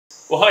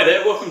Well, hi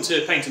there, welcome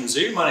to Paignton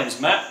Zoo. My name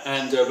is Matt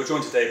and we're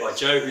joined today by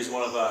Joe, who's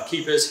one of our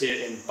keepers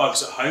here in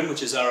Bugs at Home,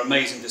 which is our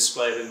amazing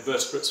display of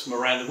invertebrates from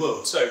around the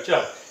world. So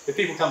Joe, if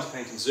people come to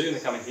Paignton Zoo and they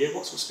come in here,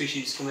 what sort of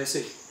species can they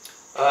see?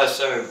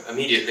 So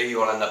immediately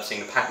you'll end up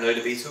seeing the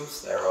Pachynoda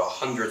beetles. There are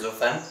hundreds of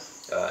them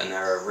and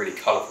they're a really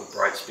colourful,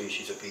 bright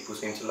species that people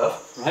seem to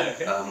love. Right,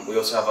 okay. We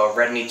also have our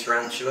red-kneed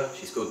tarantula.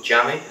 She's called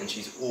Jammy and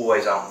she's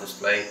always out on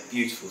display.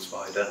 Beautiful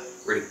spider,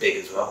 really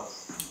big as well.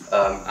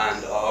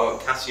 And our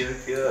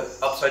Cassiopeia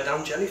upside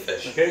down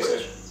jellyfish. Okay,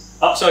 so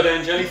upside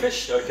down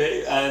jellyfish,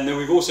 okay, and then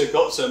we've also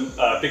got some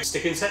big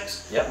stick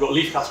insects. Yep.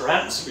 We've got leafcutter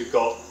ants, we've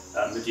got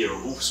Madeira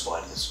wolf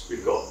spiders,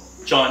 we've got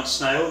giant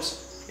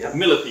snails, Yep.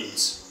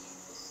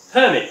 millipedes,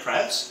 hermit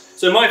crabs.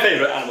 So my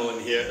favourite animal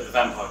in here are the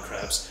vampire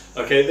crabs.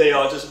 Okay, they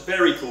are just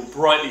very cool,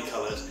 brightly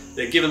coloured.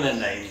 They're given their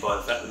name by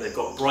the fact that they've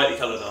got brightly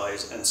coloured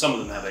eyes, and some of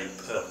them have a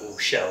purple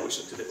shell, which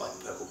looks a bit like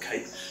a purple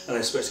cape, and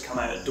they're supposed to come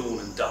out at dawn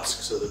and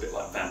dusk, so they're a bit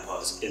like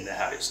vampires in their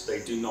habits. They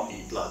do not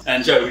eat blood.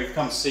 And Joe, we've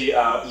come to see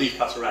our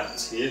leafcutter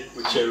ants here,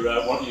 which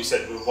are, what you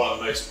said, were one of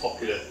the most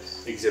popular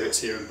exhibits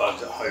here in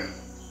Bugs at Home.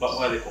 But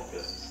why are they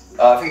popular?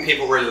 I think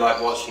people really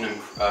like watching them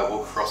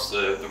walk across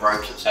the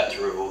ropes,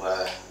 etc. with all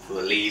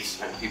the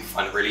leaves. I think people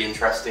find it really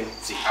interesting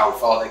to see how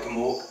far they can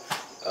walk.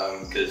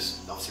 Because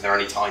obviously they're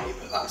only tiny,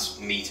 but that's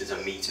meters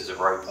and meters of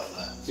rope up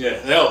there. Yeah,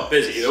 they are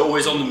busy, they're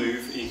always on the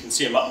move, you can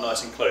see them up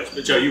nice and close.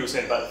 But Joe, you were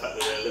saying about the fact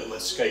that they're little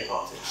escape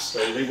artists,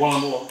 so they're one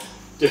of the more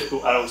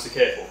difficult animals to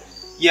care for.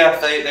 Yeah,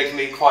 they can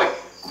be quite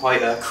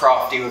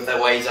crafty with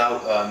their ways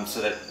out,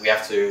 so that we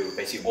have to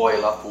basically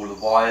oil up all the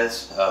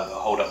wires,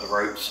 hold up the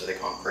ropes so they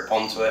can't grip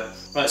onto it.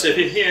 Right, so if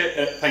you're here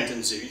at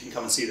Paignton Zoo, you can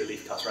come and see the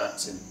leafcutter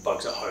ants in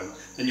Bugs at Home,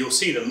 and you'll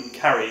see them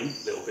carrying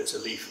little bits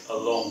of leaf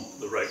along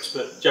the ropes.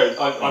 But Joe,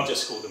 I've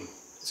just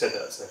said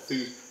that's their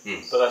food,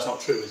 but that's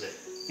not true, is it?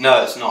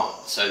 No, it's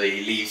not. So the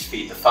leaves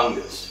feed the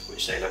fungus,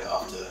 which they look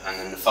after, and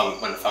then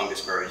when the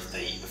fungus grows,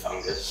 they eat the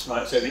fungus.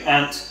 Right, so the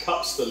ant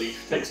cuts the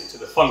leaf, takes it to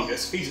the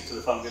fungus, feeds it to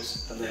the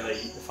fungus, and then they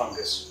eat the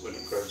fungus when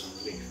it grows on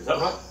the leaf. Is that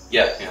right?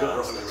 Yeah,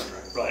 That's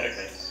right. Right,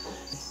 okay.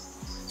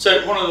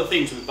 So one of the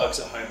things with Bugs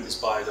at Home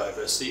is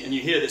biodiversity, and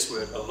you hear this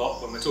word a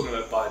lot when we're talking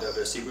about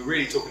biodiversity. We're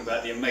really talking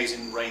about the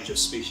amazing range of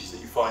species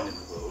that you find in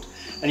the world.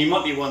 And you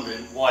might be wondering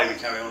why we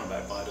carry on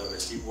about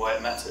biodiversity, why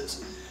it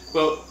matters.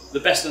 Well,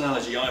 the best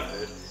analogy I've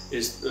heard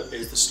is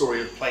the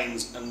story of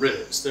planes and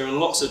rivets. There are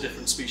lots of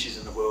different species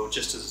in the world,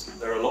 just as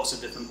there are lots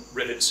of different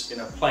rivets in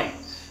a plane.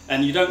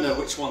 And you don't know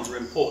which ones are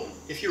important.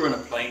 If you're in a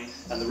plane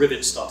and the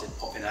rivets started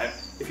popping out,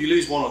 if you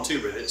lose one or two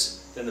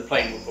rivets, then the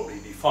plane will probably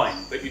be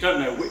fine. But you don't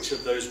know which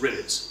of those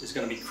rivets is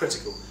going to be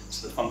critical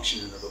to the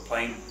functioning of a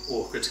plane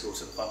or critical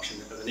to the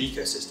function of an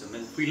ecosystem.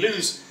 And if we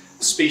lose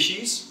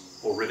species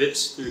or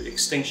rivets through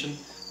extinction,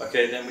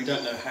 okay, then we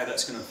don't know how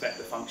that's going to affect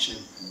the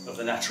functioning of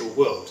the natural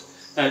world.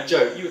 Now,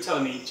 Joe, you were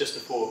telling me just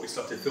before we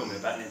started filming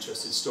about an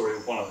interesting story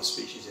of one of the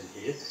species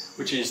in here,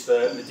 which is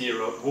the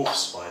Madeira wolf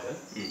spider.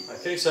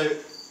 Okay, so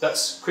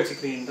that's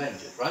critically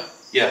endangered, right?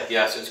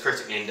 Yeah, so it's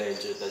critically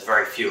endangered. There's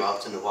very few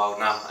out in the wild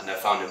now, and they're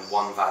found in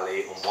one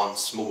valley on one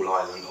small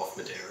island off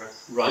Madeira.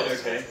 Right,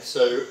 okay.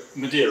 So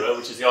Madeira,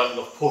 which is the island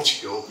off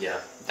Portugal,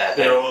 yeah,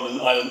 they're on an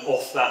island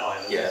off that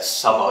island. Yeah,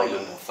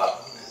 sub-island off that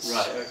one.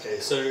 Right, okay.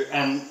 So,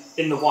 and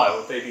in the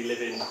wild, they'd be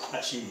living,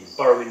 actually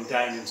burrowing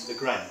down into the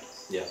ground.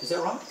 Yeah. Is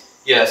that right?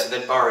 Yeah, so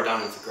they burrow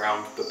down into the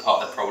ground, but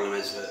part of the problem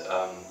is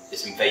that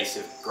it's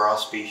invasive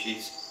grass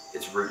species.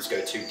 Its roots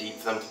go too deep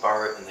for them to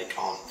burrow, and they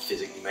can't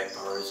physically make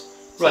burrows.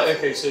 Right,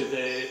 okay, so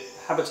the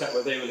habitat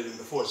where they were living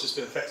before has just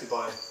been affected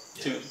by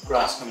too much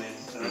grass coming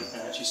in and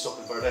actually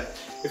stopping burrow down.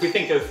 If we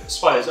think of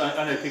spiders,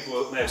 I know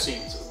people may have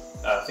seen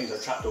things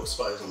like trapdoor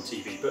spiders on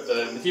TV, but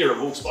the Madeira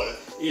wolf spider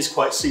is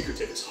quite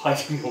secretive. It's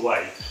hiding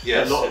away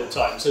a lot of the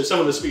time. So some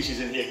of the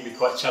species in here can be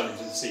quite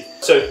challenging to see.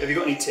 So have you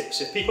got any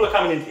tips? If people are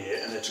coming in here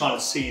and they're trying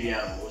to see the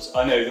animals,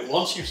 I know that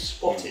once you've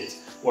spotted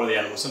one of the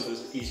animals,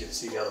 sometimes it's easier to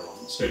see the other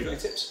ones. So have you got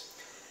any tips?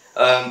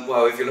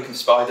 Well, if you're looking for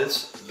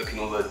spiders, look in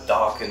all the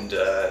dark and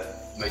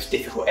most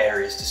difficult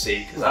areas to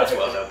see, because that's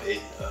where they'll be.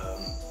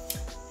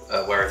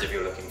 Whereas if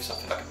you're looking for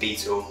something like a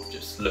beetle,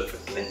 just look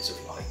for glints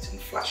of light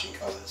and flashing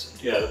colours.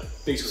 Yeah, the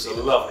beetles are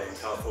lovely and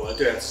colourful. I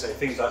do have to say,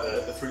 things like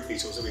the fruit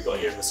beetles that we've got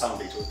here, and the sun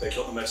beetles, they've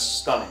got the most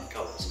stunning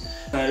colours.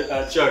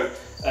 Now, Joe,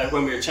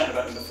 when we were chatting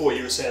about them before,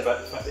 you were saying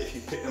about the fact that if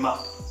you pick them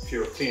up, if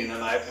you're cleaning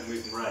them out and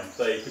moving them around,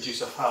 they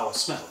produce a foul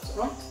smell, is that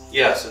right?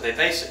 Yeah, so they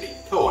basically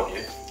poo on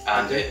you,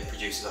 and it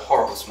produces a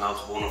horrible smell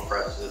to warn off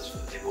predators,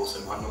 but they also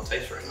might not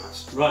taste very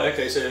nice. Right,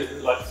 okay, so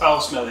like foul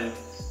smelling,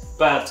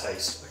 bad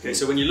taste. Okay,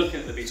 so when you're looking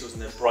at the beetles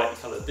and they're brightly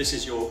coloured, this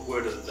is your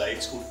word of the day.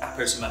 It's called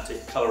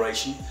aposematic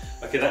coloration.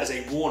 Okay, that is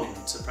a warning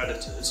to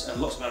predators,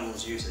 and lots of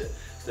animals use it,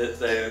 that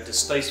they're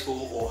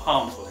distasteful or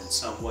harmful in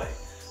some way.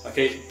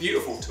 Okay,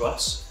 beautiful to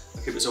us.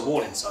 Okay, but it's a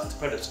warning sign to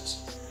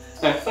predators.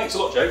 Now, thanks a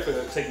lot, Joe,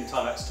 for taking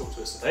time out to talk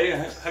to us today. I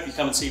hope you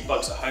come and see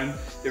Bugs at Home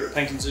here at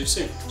Paignton Zoo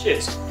soon.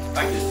 Cheers.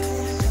 Thank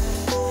you.